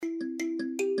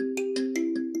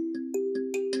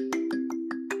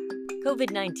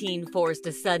COVID-19 forced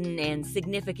a sudden and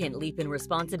significant leap in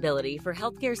responsibility for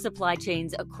healthcare supply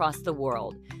chains across the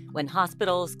world, when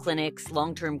hospitals, clinics,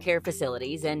 long-term care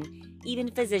facilities, and even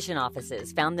physician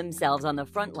offices found themselves on the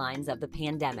front lines of the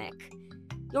pandemic.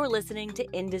 You're listening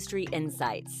to Industry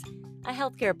Insights, a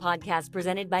healthcare podcast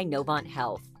presented by Novant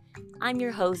Health. I'm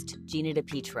your host, Gina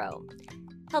DePietro.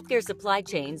 Healthcare supply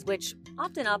chains, which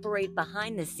often operate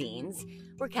behind the scenes,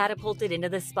 were catapulted into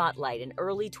the spotlight in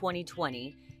early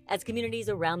 2020 as communities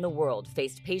around the world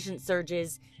faced patient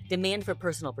surges, demand for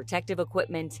personal protective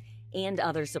equipment, and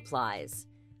other supplies.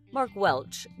 Mark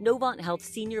Welch, Novant Health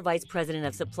Senior Vice President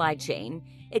of Supply Chain,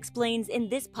 explains in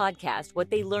this podcast what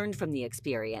they learned from the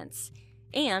experience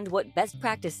and what best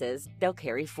practices they'll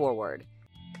carry forward.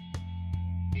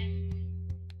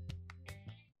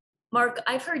 Mark,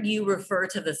 I've heard you refer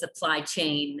to the supply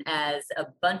chain as a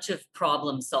bunch of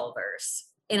problem solvers.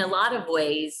 In a lot of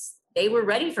ways, they were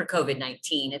ready for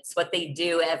COVID-19. It's what they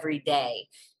do every day.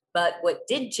 But what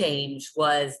did change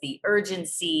was the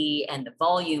urgency and the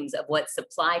volumes of what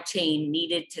supply chain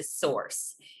needed to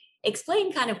source.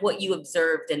 Explain kind of what you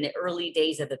observed in the early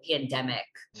days of the pandemic.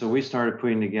 So we started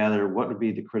putting together what would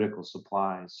be the critical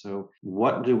supplies. So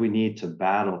what do we need to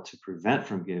battle to prevent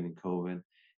from getting COVID?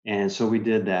 And so we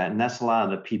did that. And that's a lot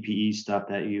of the PPE stuff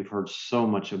that you've heard so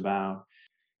much about.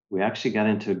 We actually got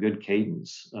into a good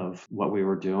cadence of what we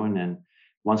were doing. And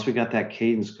once we got that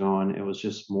cadence going, it was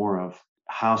just more of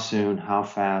how soon, how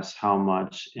fast, how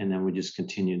much. And then we just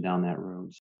continued down that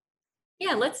road.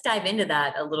 Yeah, let's dive into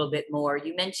that a little bit more.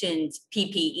 You mentioned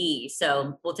PPE.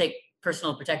 So we'll take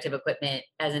personal protective equipment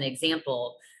as an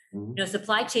example.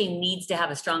 Supply chain needs to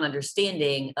have a strong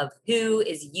understanding of who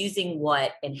is using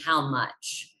what and how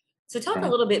much. So talk a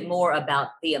little bit more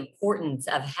about the importance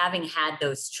of having had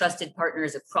those trusted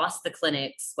partners across the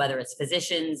clinics, whether it's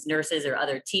physicians, nurses, or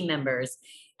other team members,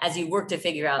 as you work to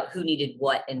figure out who needed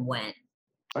what and when.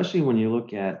 Especially when you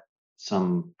look at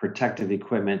some protective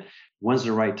equipment, when's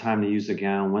the right time to use a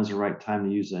gown? When's the right time to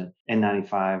use an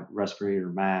N95 respirator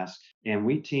mask? And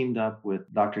we teamed up with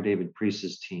Dr. David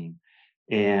Priest's team.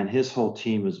 And his whole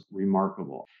team was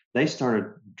remarkable. They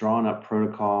started drawing up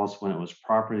protocols when it was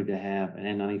proper to have an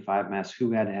N95 mask,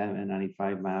 who had to have an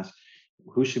N95 mask,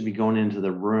 who should be going into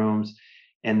the rooms.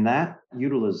 And that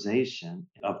utilization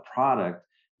of product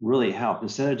really helped.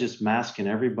 Instead of just masking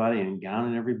everybody and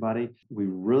gowning everybody, we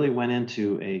really went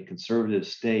into a conservative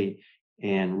state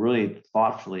and really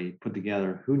thoughtfully put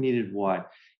together who needed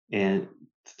what. And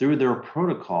through their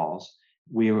protocols,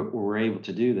 we were able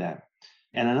to do that.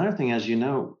 And another thing, as you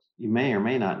know, you may or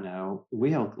may not know,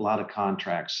 we have a lot of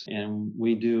contracts and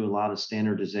we do a lot of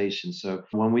standardization. So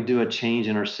when we do a change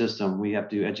in our system, we have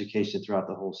to do education throughout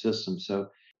the whole system. So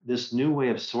this new way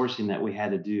of sourcing that we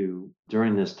had to do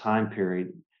during this time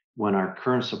period, when our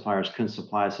current suppliers couldn't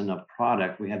supply us enough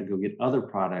product, we had to go get other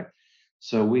product.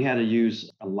 So we had to use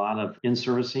a lot of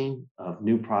in-servicing of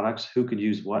new products, who could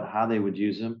use what, how they would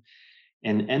use them.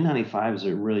 And N95 is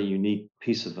a really unique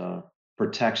piece of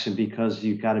protection because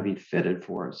you've got to be fitted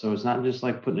for it. So it's not just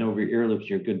like putting it over your earlobes,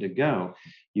 you're good to go.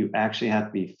 You actually have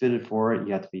to be fitted for it.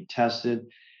 You have to be tested.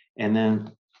 And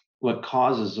then what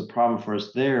causes a problem for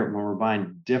us there when we're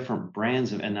buying different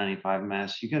brands of N95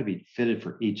 masks, you got to be fitted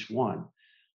for each one.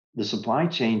 The supply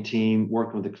chain team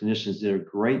working with the clinicians did a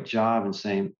great job in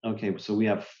saying, okay, so we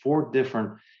have 4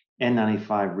 different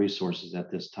N95 resources at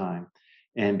this time.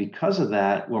 And because of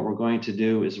that, what we're going to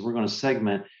do is we're going to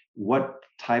segment what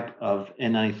type of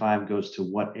N95 goes to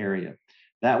what area.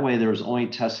 That way, there was only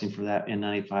testing for that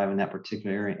N95 in that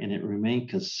particular area, and it remained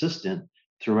consistent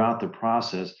throughout the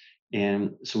process.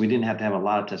 And so we didn't have to have a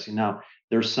lot of testing. Now,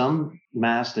 there's some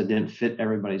masks that didn't fit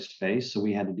everybody's face, so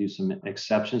we had to do some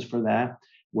exceptions for that,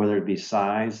 whether it be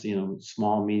size,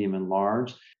 small, medium, and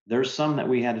large. There's some that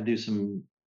we had to do some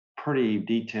pretty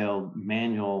detailed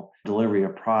manual delivery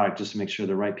of product just to make sure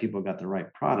the right people got the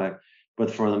right product. But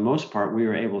for the most part, we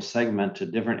were able to segment to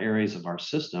different areas of our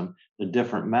system, the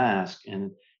different masks,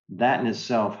 and that in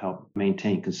itself helped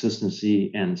maintain consistency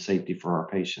and safety for our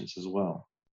patients as well.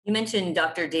 You mentioned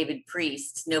Dr. David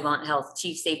Priest, Novant Health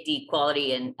Chief Safety,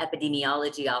 Quality, and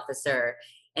Epidemiology Officer,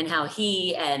 and how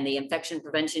he and the infection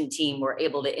prevention team were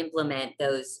able to implement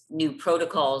those new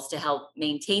protocols to help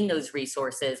maintain those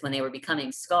resources when they were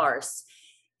becoming scarce.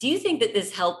 Do you think that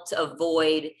this helped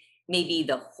avoid maybe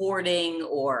the hoarding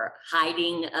or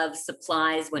hiding of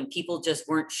supplies when people just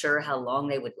weren't sure how long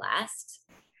they would last?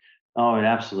 Oh,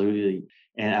 absolutely.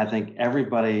 And I think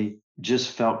everybody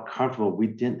just felt comfortable. We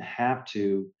didn't have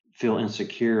to feel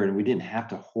insecure and we didn't have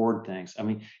to hoard things. I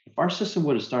mean, if our system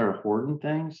would have started hoarding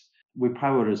things, we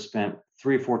probably would have spent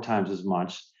 3 or 4 times as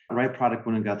much. The right product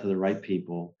wouldn't have got to the right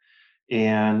people.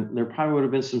 And there probably would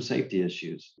have been some safety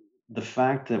issues. The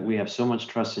fact that we have so much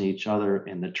trust in each other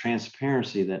and the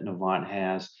transparency that Novant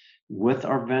has with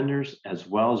our vendors as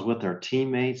well as with our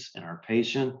teammates and our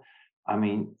patient, I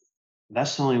mean,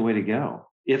 that's the only way to go.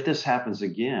 If this happens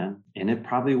again, and it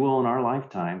probably will in our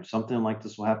lifetime, something like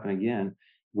this will happen again,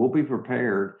 we'll be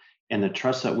prepared. And the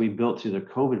trust that we built through the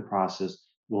COVID process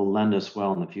will lend us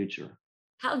well in the future.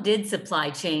 How did supply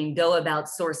chain go about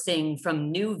sourcing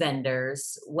from new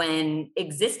vendors when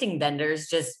existing vendors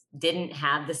just didn't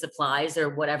have the supplies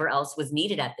or whatever else was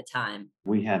needed at the time?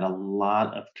 We had a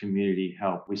lot of community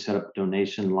help. We set up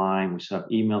donation line, we set up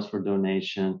emails for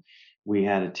donation. We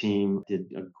had a team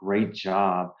did a great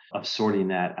job of sorting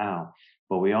that out.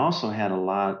 But we also had a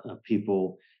lot of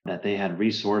people that they had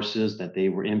resources that they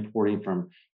were importing from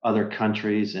other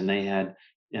countries, and they had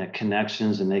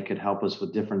connections, and they could help us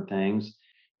with different things.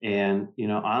 And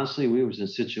honestly, we was in a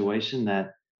situation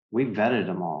that we vetted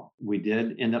them all. We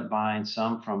did end up buying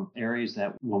some from areas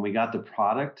that when we got the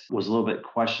product was a little bit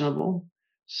questionable.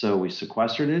 So we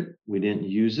sequestered it. We didn't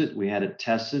use it. We had it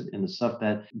tested, and the stuff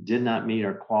that did not meet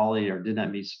our quality or did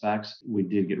not meet specs, we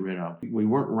did get rid of. We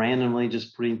weren't randomly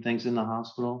just putting things in the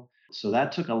hospital. So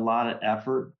that took a lot of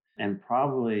effort, and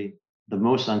probably the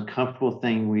most uncomfortable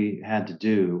thing we had to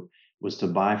do was to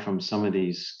buy from some of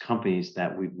these companies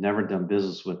that we've never done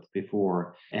business with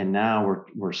before. And now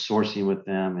we're sourcing with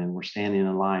them, and we're standing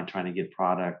in line trying to get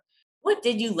product. What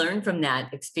did you learn from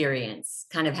that experience?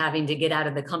 Kind of having to get out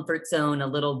of the comfort zone a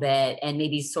little bit and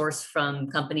maybe source from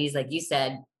companies, like you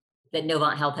said, that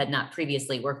Novant Health had not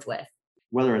previously worked with.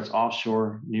 Whether it's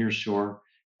offshore, near shore,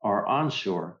 or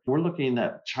onshore. We're looking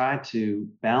at try to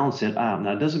balance it out.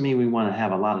 Now, it doesn't mean we want to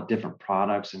have a lot of different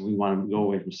products and we want to go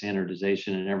away from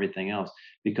standardization and everything else,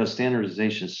 because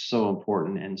standardization is so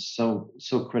important and so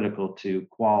critical to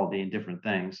quality and different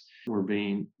things. We're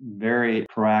being very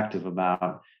proactive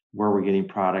about where we're getting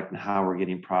product and how we're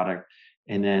getting product,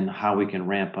 and then how we can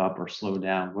ramp up or slow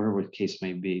down, whatever the case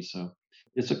may be. So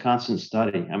it's a constant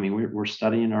study. I mean, we're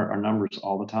studying our numbers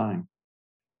all the time.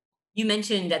 You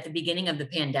mentioned at the beginning of the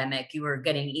pandemic, you were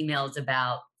getting emails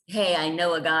about, hey, I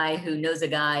know a guy who knows a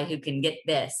guy who can get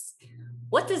this.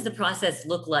 What does the process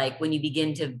look like when you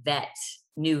begin to vet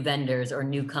new vendors or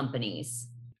new companies?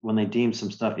 When they deemed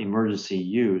some stuff emergency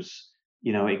use,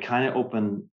 it kind of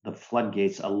opened the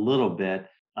floodgates a little bit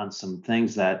on some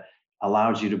things that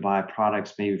allows you to buy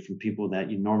products maybe from people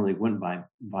that you normally wouldn't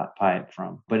buy it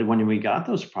from. But when we got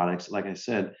those products, like I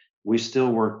said, we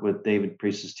still work with David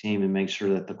Priest's team and make sure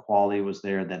that the quality was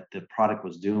there, that the product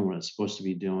was doing what it's supposed to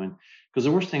be doing. Because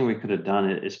the worst thing we could have done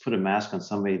is put a mask on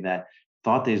somebody that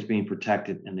thought they was being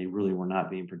protected and they really were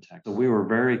not being protected. So we were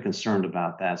very concerned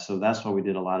about that. So that's why we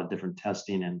did a lot of different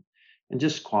testing and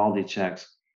just quality checks.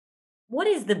 What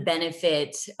is the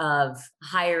benefit of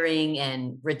hiring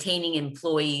and retaining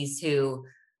employees who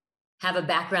have a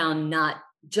background not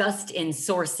just in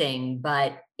sourcing,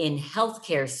 but in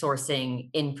healthcare sourcing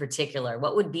in particular?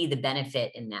 What would be the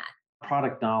benefit in that?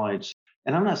 Product knowledge.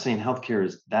 And I'm not saying healthcare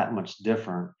is that much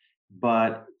different,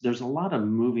 but there's a lot of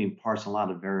moving parts, a lot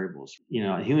of variables.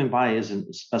 A human body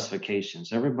isn't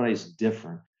specifications. Everybody's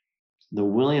different. The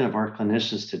willing of our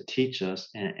clinicians to teach us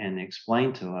and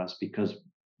explain to us, because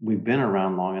we've been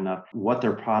around long enough, what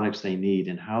their products they need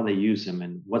and how they use them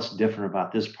and what's different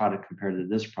about this product compared to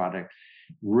this product,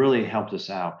 really helped us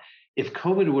out. If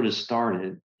COVID would have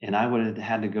started and I would have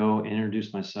had to go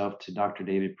introduce myself to Dr.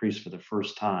 David Priest for the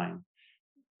first time,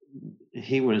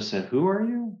 he would have said, "Who are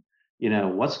you?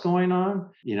 What's going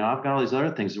on? I've got all these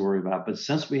other things to worry about." But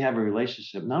since we have a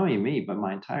relationship, not only me, but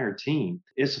my entire team,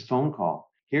 it's a phone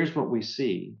call. Here's what we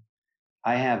see.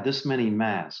 I have this many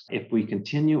masks. If we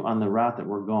continue on the route that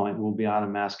we're going, we'll be out of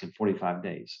masks in 45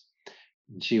 days.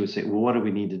 And she would say, "Well, what do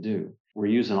we need to do? We're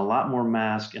using a lot more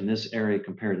masks in this area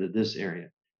compared to this area."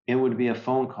 It would be a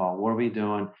phone call. What are we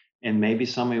doing? And maybe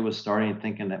somebody was starting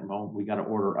thinking that, well, we got to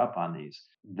order up on these.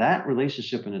 That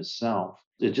relationship in itself,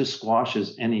 it just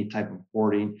squashes any type of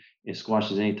hoarding. It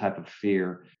squashes any type of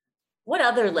fear. What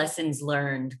other lessons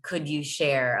learned could you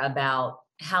share about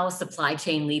how supply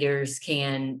chain leaders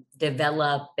can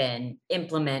develop and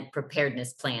implement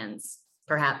preparedness plans?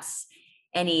 Perhaps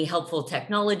any helpful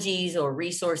technologies or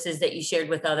resources that you shared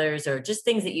with others, or just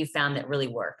things that you found that really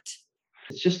worked?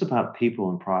 It's just about people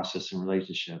and process and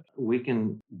relationship. We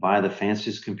can buy the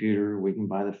fanciest computer, we can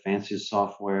buy the fanciest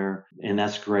software, and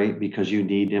that's great because you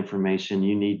need information,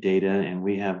 you need data, and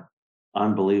we have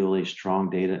unbelievably strong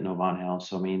data at Novant Health.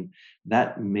 So, I mean,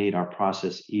 that made our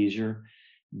process easier.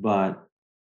 But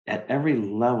at every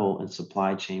level in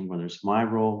supply chain, whether it's my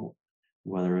role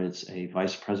whether it's a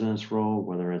vice president's role,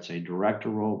 whether it's a director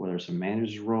role, whether it's a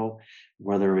manager's role,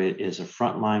 whether it is a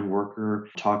frontline worker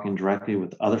talking directly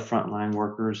with other frontline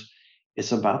workers.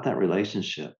 It's about that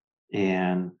relationship.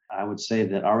 And I would say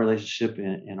that our relationship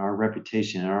and our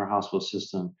reputation in our hospital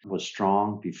system was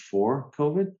strong before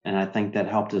COVID. And I think that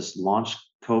helped us launch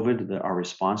COVID, our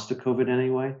response to COVID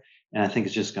anyway. And I think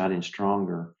it's just gotten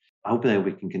stronger. I hope that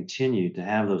we can continue to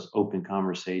have those open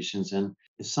conversations. And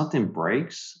if something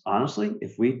breaks, honestly,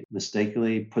 if we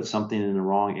mistakenly put something in the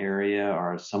wrong area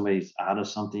or somebody's out of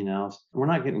something else, we're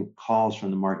not getting calls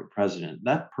from the market president.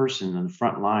 That person on the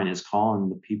front line is calling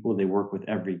the people they work with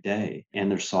every day, and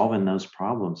they're solving those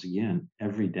problems again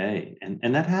every day.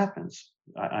 And that happens.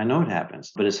 I know it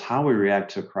happens, but it's how we react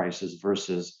to a crisis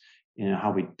versus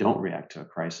how we don't react to a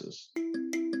crisis.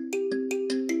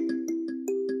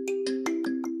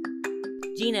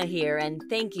 Gina here, and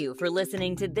thank you for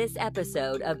listening to this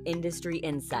episode of Industry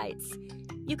Insights.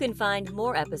 You can find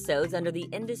more episodes under the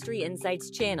Industry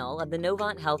Insights channel of the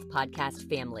Novant Health podcast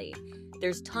family.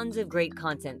 There's tons of great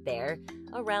content there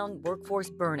around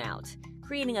workforce burnout,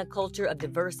 creating a culture of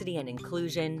diversity and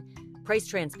inclusion, price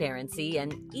transparency,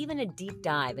 and even a deep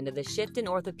dive into the shift in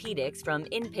orthopedics from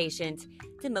inpatient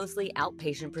to mostly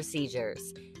outpatient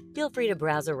procedures. Feel free to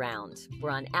browse around. We're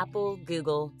on Apple,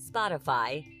 Google,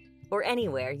 Spotify, or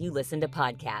anywhere you listen to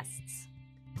podcasts.